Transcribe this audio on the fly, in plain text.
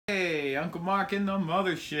Hey, Uncle Mark in the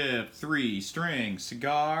mothership. 3-string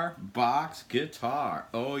cigar box guitar.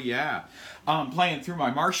 Oh yeah. Playing through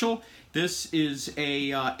my Marshall. This is a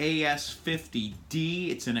AS50D.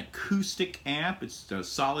 It's an acoustic amp. It's a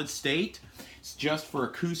solid state. It's just for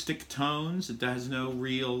acoustic tones. It has no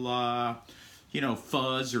real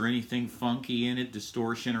fuzz or anything funky in it,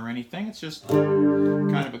 distortion or anything. It's just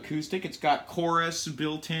kind of acoustic. It's got chorus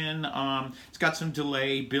built in. It's got some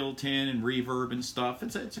delay built in and reverb and stuff.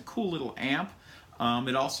 It's a cool little amp.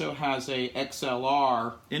 It also has a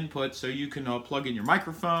XLR input, so you can plug in your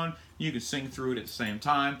microphone. You can sing through it at the same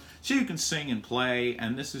time. So you can sing and play,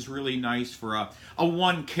 and this is really nice for a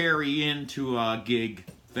one carry into a gig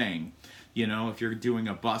thing. You know, if you're doing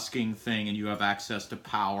a busking thing and you have access to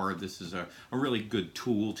power, this is a really good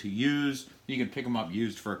tool to use. You can pick them up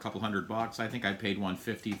used for a couple $100. I think I paid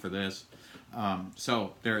 $150 for this.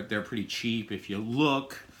 So they're pretty cheap if you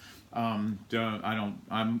look. I'm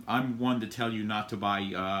one to tell you not to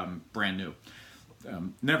buy brand new.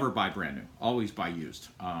 Never buy brand new. Always buy used.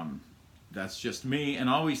 That's just me. And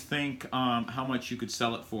always think how much you could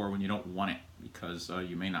sell it for when you don't want it, because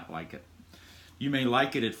you may not like it. You may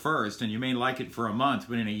like it at first, and you may like it for a month,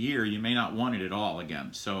 but in a year, you may not want it at all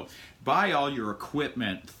again. So buy all your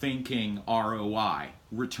equipment thinking ROI,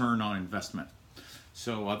 return on investment.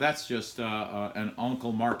 So that's just an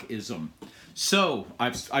Uncle Mark-ism. So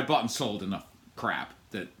I bought and sold enough crap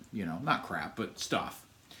that, not crap, but stuff.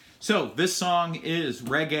 So this song is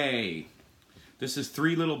Reggae. This is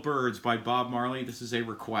Three Little Birds by Bob Marley. This is a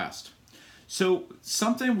request. So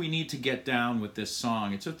something we need to get down with this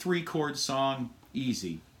song. It's a 3-chord song,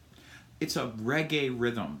 easy. It's a reggae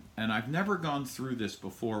rhythm, and I've never gone through this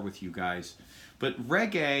before with you guys, but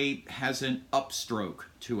reggae has an upstroke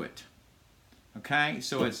to it. Okay,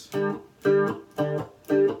 so it's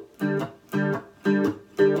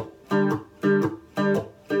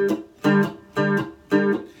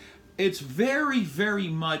very, very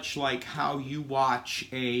much like how you watch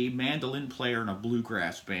a mandolin player in a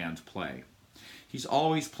bluegrass band play. He's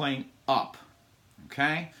always playing up,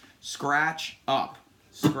 okay? Scratch, up,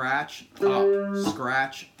 scratch, up,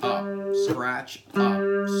 scratch, up, scratch,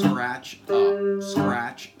 up, scratch, up,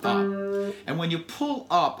 scratch, up. And when you pull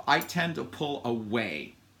up, I tend to pull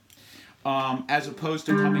away. As opposed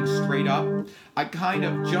to coming straight up, I kind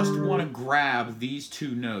of just want to grab these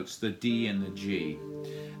two notes, the D and the G.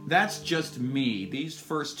 That's just me, these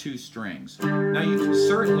first two strings. Now you can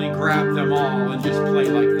certainly grab them all and just play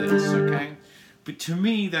like this, okay? But to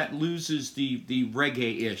me, that loses the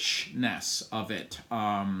reggae-ish-ness of it.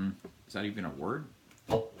 Is that even a word?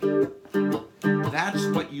 That's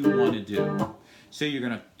what you want to do. So you're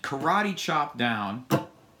going to karate chop down,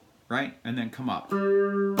 right? And then come up.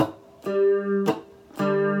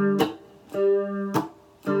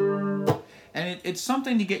 And it's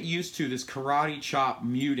something to get used to, this karate chop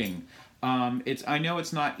muting. I know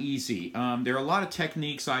it's not easy. There are a lot of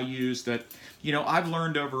techniques I use that, I've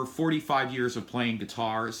learned over 45 years of playing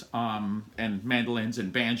guitars and mandolins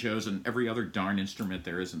and banjos and every other darn instrument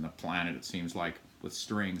there is in the planet, it seems like, with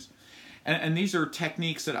strings. And these are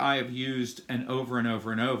techniques that I have used and over and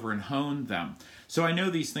over and over and honed them. So I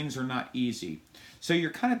know these things are not easy. So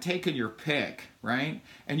you're kind of taking your pick, right?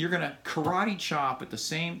 And you're going to karate chop at the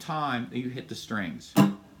same time that you hit the strings.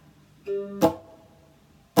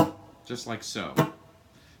 Just like so.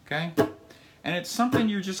 Okay? And it's something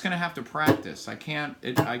you're just going to have to practice. I can't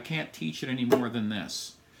teach it any more than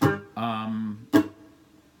this. And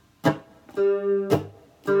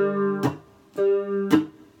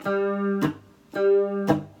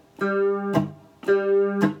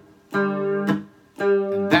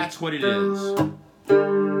that's what it is.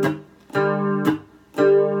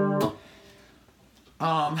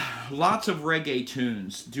 Lots of reggae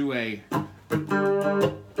tunes do a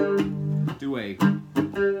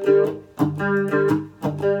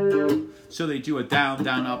so they do a down,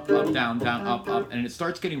 down, up, up, down, down, up, up, and it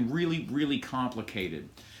starts getting really, really complicated.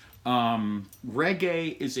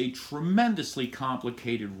 Reggae is a tremendously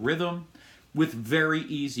complicated rhythm with very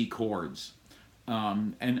easy chords.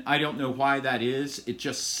 And I don't know why that is. It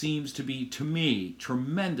just seems to be, to me,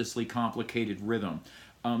 tremendously complicated rhythm.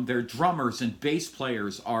 Their drummers and bass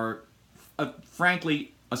players are,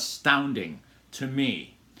 frankly, astounding to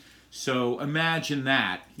me. So imagine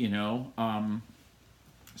that,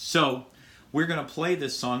 So we're going to play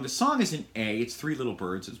this song. The song is in A. It's Three Little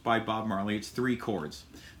Birds. It's by Bob Marley. It's 3 chords.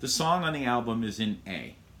 The song on the album is in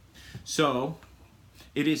A. So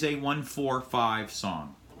it is a 1-4-5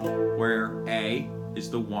 song, where A is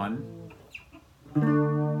the 1,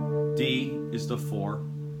 D is the 4,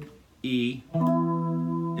 E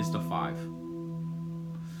is the 5.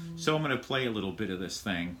 So I'm going to play a little bit of this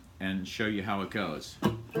thing and show you how it goes.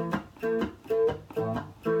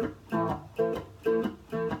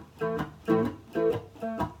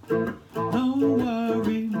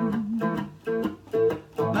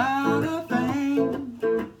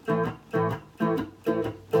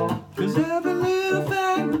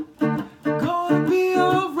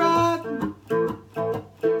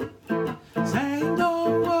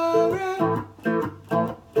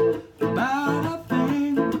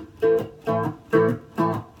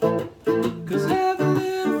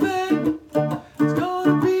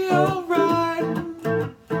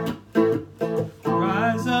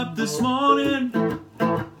 This morning,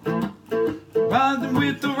 riding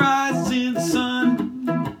with the rising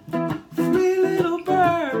sun, 3 little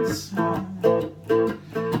birds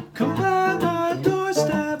come by my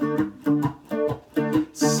doorstep,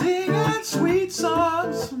 singing sweet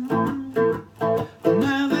songs, a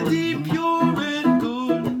melody pure and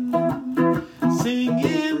good,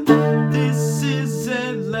 singing, this is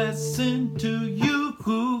a lesson to you.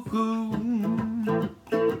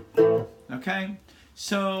 Okay?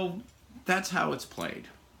 So that's how it's played.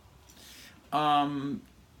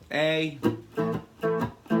 A.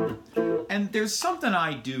 And there's something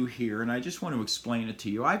I do here, and I just want to explain it to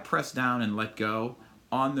you. I press down and let go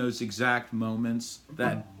on those exact moments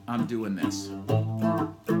that I'm doing this.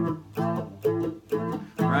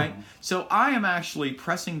 Right? So I am actually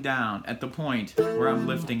pressing down at the point where I'm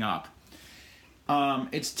lifting up.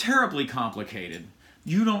 It's terribly complicated.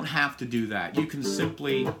 You don't have to do that. You can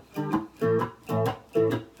simply...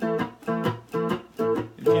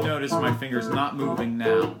 Notice my finger's not moving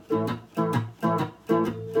now. I'm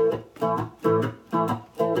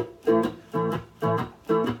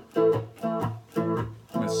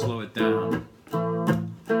going to slow it down.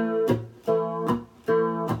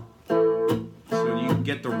 So you can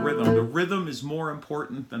get the rhythm. The rhythm is more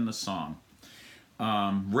important than the song.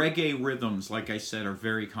 Reggae rhythms, like I said, are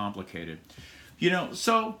very complicated. You know,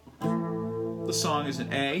 so the song is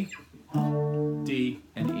an A, D,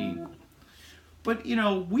 and E. But, you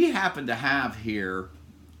know, we happen to have here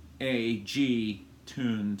a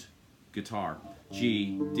G-tuned guitar.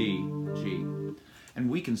 G, D, G. And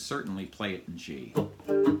we can certainly play it in G.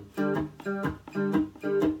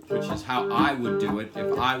 Which is how I would do it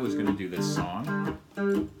if I was going to do this song.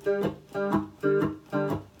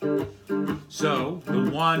 So, the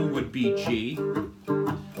 1 would be G.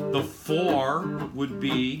 The 4 would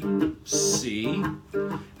be C.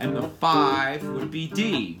 And the 5 would be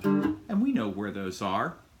D. And we know where those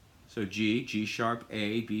are. So G, G sharp,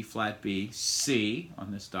 A, B flat, B, C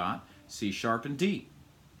on this dot, C sharp, and D.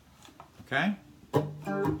 Okay? I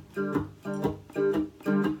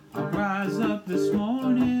rise up this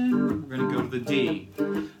morning. We're going to go to the D.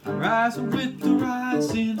 I rise up with the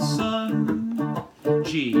rising sun.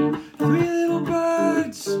 G. 3 little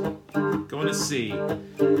birds going to C.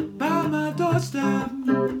 By my doorstep.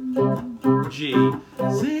 G.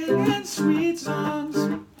 Singing sweet songs.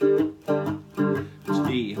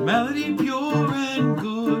 G. Melody pure and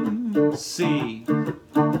good. C.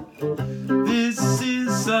 This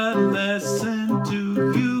is a lesson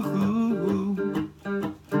to you.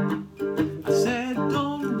 I said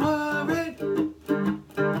don't worry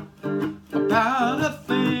about a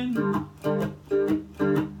thing.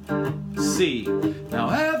 C. Now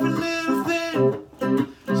every little thing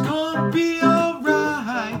is gonna be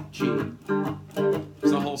alright. G.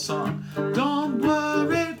 It's the whole song. Don't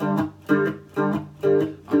worry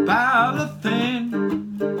about a thing,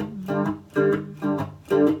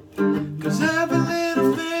 'cause every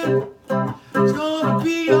little thing is gonna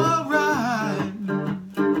be alright.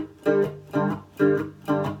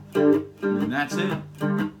 And that's it.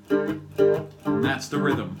 And that's the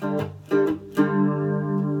rhythm.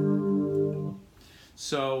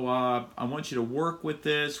 So I want you to work with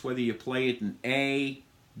this, whether you play it in A,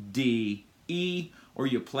 D, E, or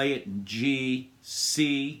you play it in G,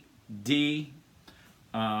 C, D.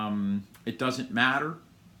 It doesn't matter.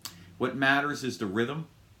 What matters is the rhythm.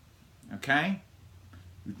 Okay?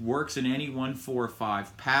 It works in any 1, 4,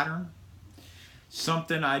 5 pattern.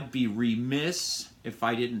 Something I'd be remiss if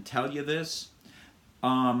I didn't tell you this.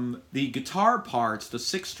 The guitar parts, the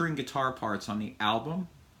 6-string guitar parts on the album,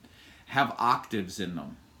 have octaves in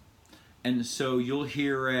them. And so you'll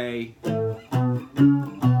hear a...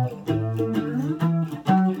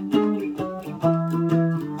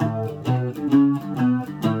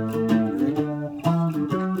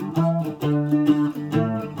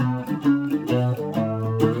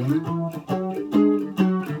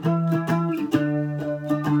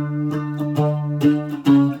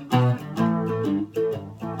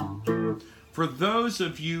 those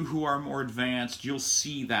of you who are more advanced, you'll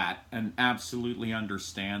see that and absolutely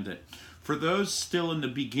understand it. For those still in the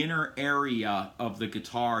beginner area of the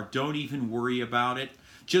guitar, don't even worry about it.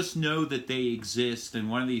 Just know that they exist, and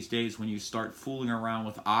one of these days when you start fooling around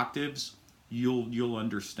with octaves, you'll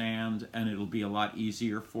understand, and it'll be a lot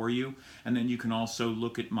easier for you. And then you can also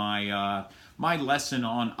look at my my lesson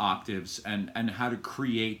on octaves and how to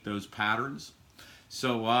create those patterns.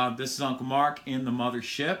 So this is Uncle Mark in the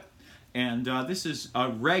mothership, and this is a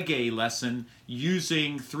reggae lesson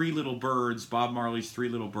using Three Little Birds, Bob Marley's Three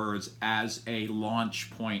Little Birds, as a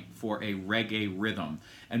launch point for a reggae rhythm.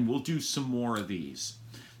 And we'll do some more of these.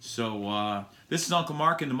 So this is Uncle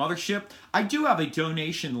Mark in the mothership. I do have a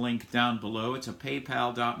donation link down below. It's a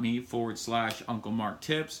paypal.me/Uncle Mark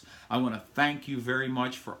Tips. I want to thank you very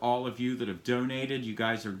much for all of you that have donated. You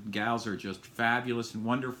guys or gals are just fabulous and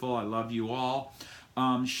wonderful. I love you all.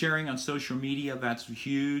 Sharing on social media, that's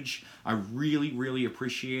huge. I really, really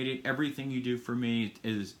appreciate it. Everything you do for me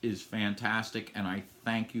is fantastic, and I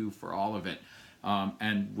thank you for all of it.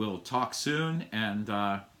 And we'll talk soon, and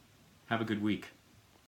have a good week.